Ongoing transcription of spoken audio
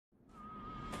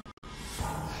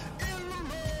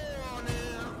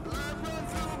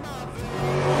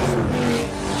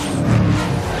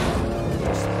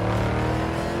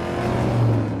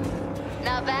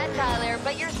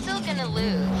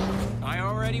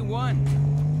already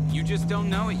won. You just don't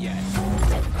know it yet.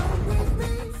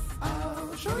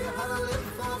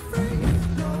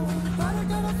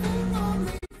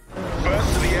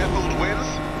 First to the airfield wins.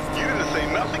 You didn't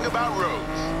say nothing about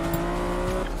roads.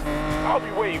 I'll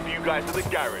be waiting for you guys at the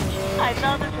garage. I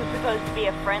thought this was supposed to be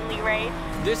a friendly race.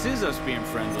 This is us being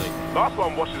friendly. Last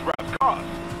one washes Rap's cars.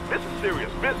 This is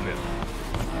serious business.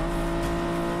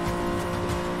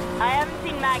 I haven't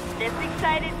seen Max this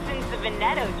excited since the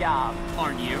Veneto job.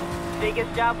 Aren't you?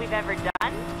 Biggest job we've ever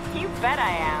done? You bet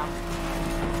I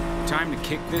am. Time to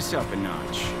kick this up a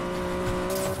notch.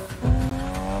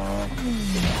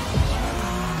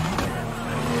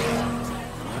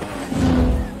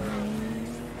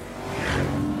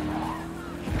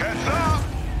 Heads up!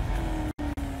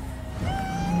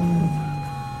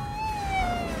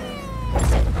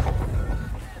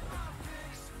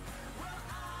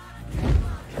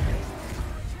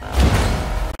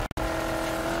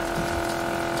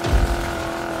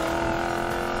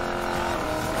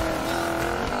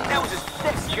 That was a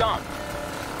sick jump.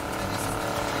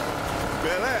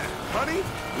 Bel Air, honey,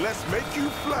 let's make you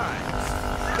fly.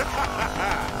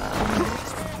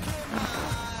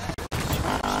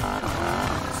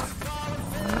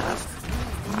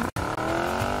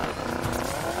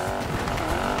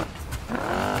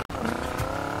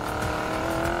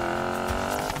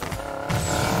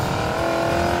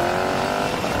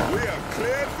 We are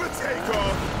cleared for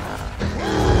takeoff.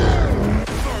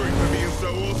 Sorry for being so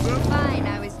awesome. Fine,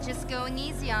 I was just going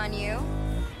easy on you.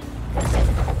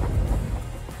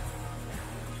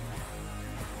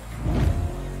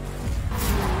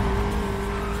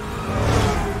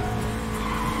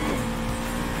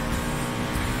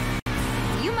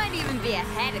 You might even be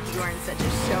ahead if you weren't such a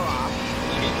show-off.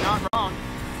 She's not wrong.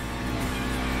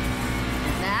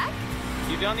 Mac?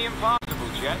 You've done the impossible,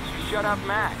 Jet. Shut up,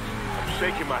 Max. I'm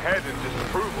shaking my head in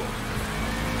disapproval.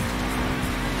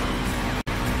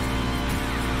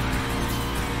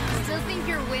 Still think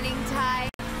you're winning, Ty?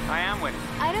 I am winning.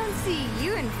 I don't see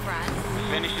you in front. The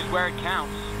finish is where it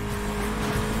counts.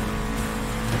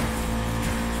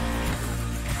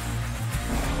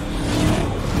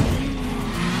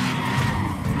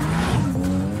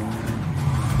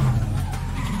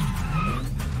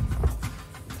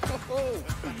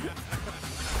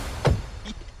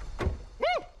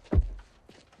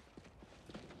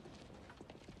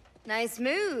 Nice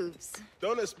moves.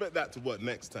 Don't expect that to work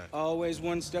next time. Always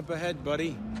one step ahead,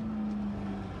 buddy.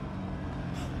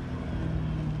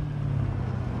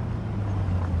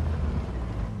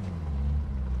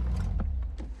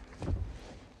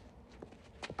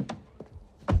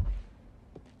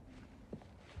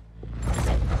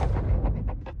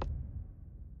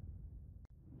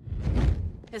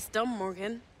 It's done,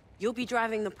 Morgan. You'll be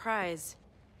driving the prize.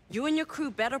 You and your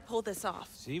crew better pull this off.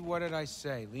 See, what did I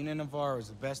say? Lena Navarro is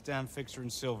the best damn fixer in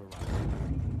Silver Rock.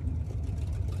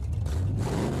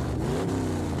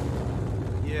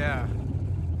 Yeah.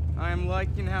 I am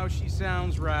liking how she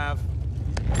sounds, Rav.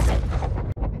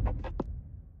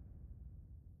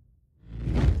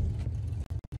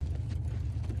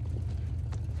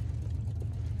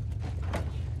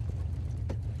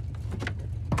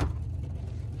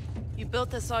 You built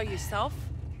this all yourself?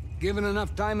 Given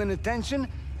enough time and attention,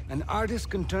 an artist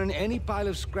can turn any pile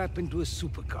of scrap into a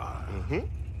supercar.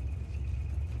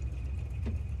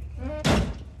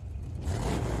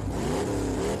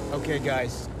 Okay,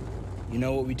 guys. You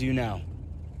know what we do now.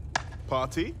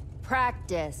 Party?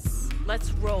 Practice.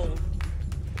 Let's roll.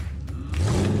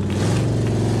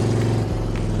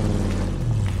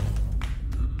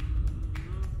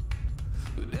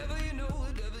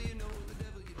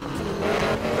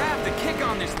 Rav, the kick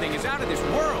on this thing is out of this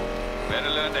world. Better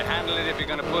learn to handle it if you're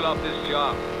gonna pull off this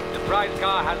job. The prize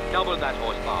car has double that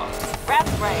horsepower.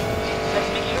 Rap's right. Let's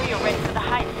make sure you're ready for the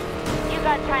heist. You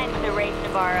got time for the race,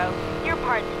 Navarro. Your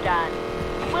part's done.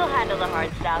 We'll handle the hard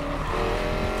stuff.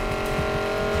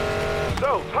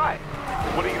 So, Ty,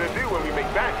 what are you gonna do when we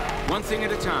make bank? One thing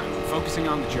at a time, focusing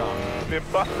on the job. Been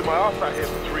busting my ass out here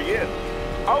for 3 years.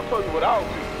 I'll tell you what I'll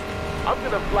do. I'm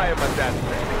gonna fly in my dad's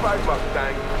 65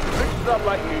 Mustang, fix it up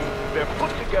like new, then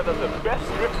put together the best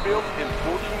drift film in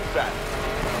Fortune's Valley.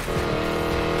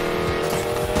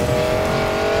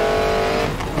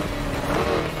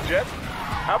 Jet,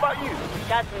 how about you?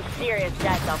 Got some serious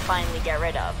debts I'll finally get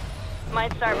rid of.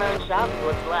 Might start my own shop with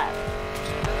what's left.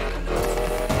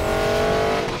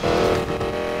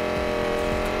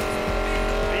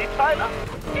 See, Tyler?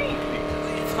 Easy.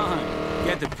 Fine.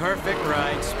 Get the perfect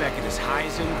ride, spec it as high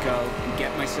as it'll go, and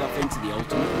get myself into the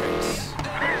ultimate race.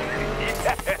 Yeah,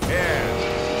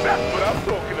 that's what I'm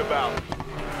talking about.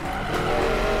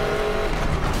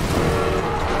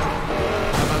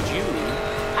 How about you, Lena?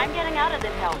 I out of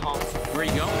this hellhole. Where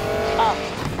you going? Up.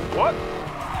 What?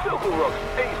 Silver Rock's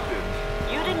aces.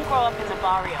 You didn't grow up in the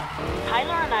barrio.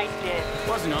 Tyler and I did.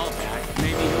 Wasn't all bad.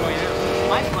 Maybe who I am.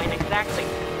 My point exactly.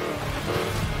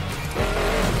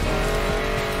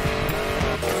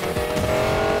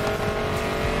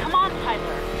 Come on,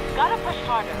 Tyler. Gotta push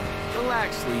harder.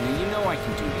 Relax, Lena. You know I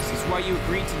can do this. It's why you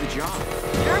agreed to the job.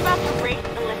 You're about to race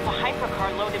and lift a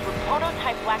hypercar loaded with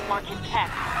prototype black market tech.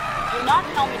 Do not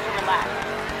tell me to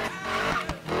relax.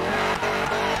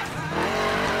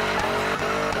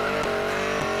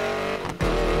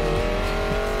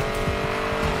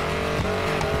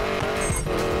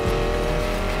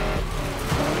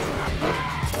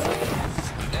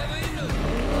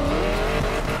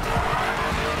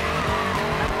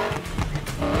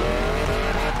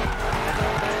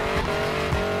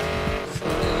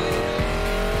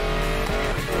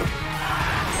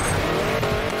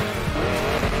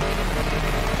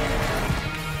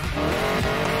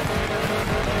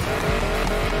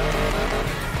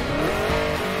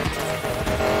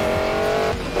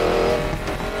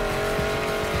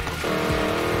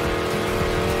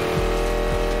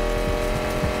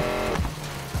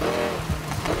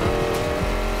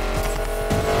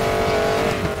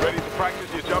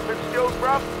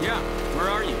 Yeah, where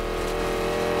are you?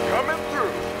 Coming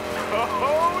through.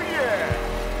 Oh, yeah.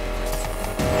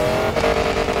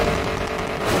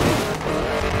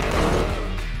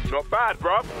 Not bad,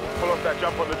 bruv. Pull off that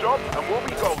jump on the job, and we'll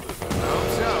be golden. Hope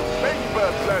so. Baby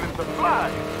bird's learning to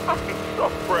fly. I'm so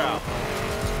proud.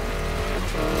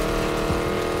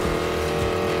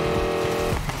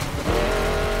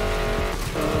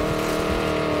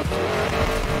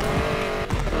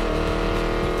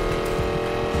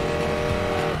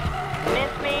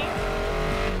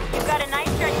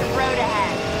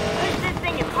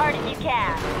 Hard as you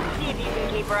can. See if you can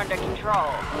keep her under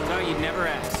control. Thought you'd never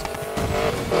ask.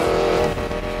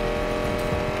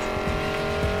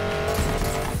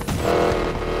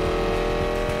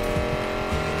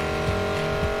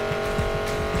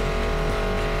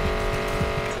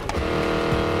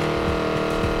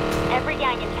 Every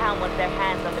gang in town wants their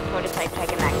hands on the prototype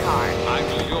tech in that car.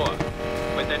 I'm sure.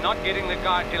 But they're not getting the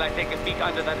car until I take a peek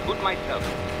under that hood myself.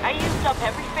 I used up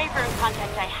every favor and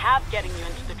contact I have getting you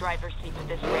into the driver's seat for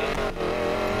this race.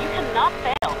 You cannot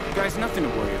fail. Guys, nothing to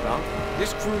worry about.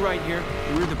 This crew right here,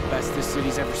 we're the best this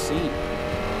city's ever seen.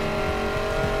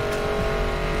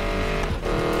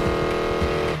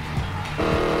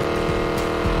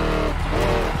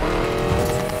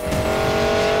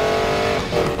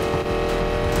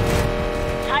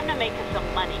 Time to make us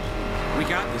some money. We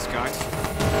got this, guys.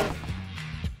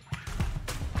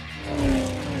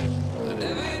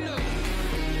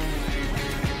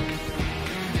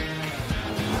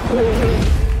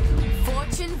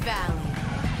 Fortune Valley,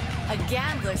 a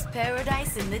gambler's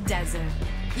paradise in the desert.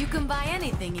 You can buy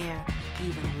anything here,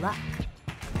 even luck.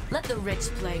 Let the rich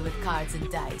play with cards and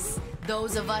dice.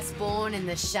 Those of us born in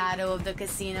the shadow of the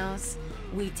casinos,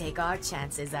 we take our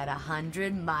chances at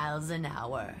 100 miles an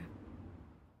hour.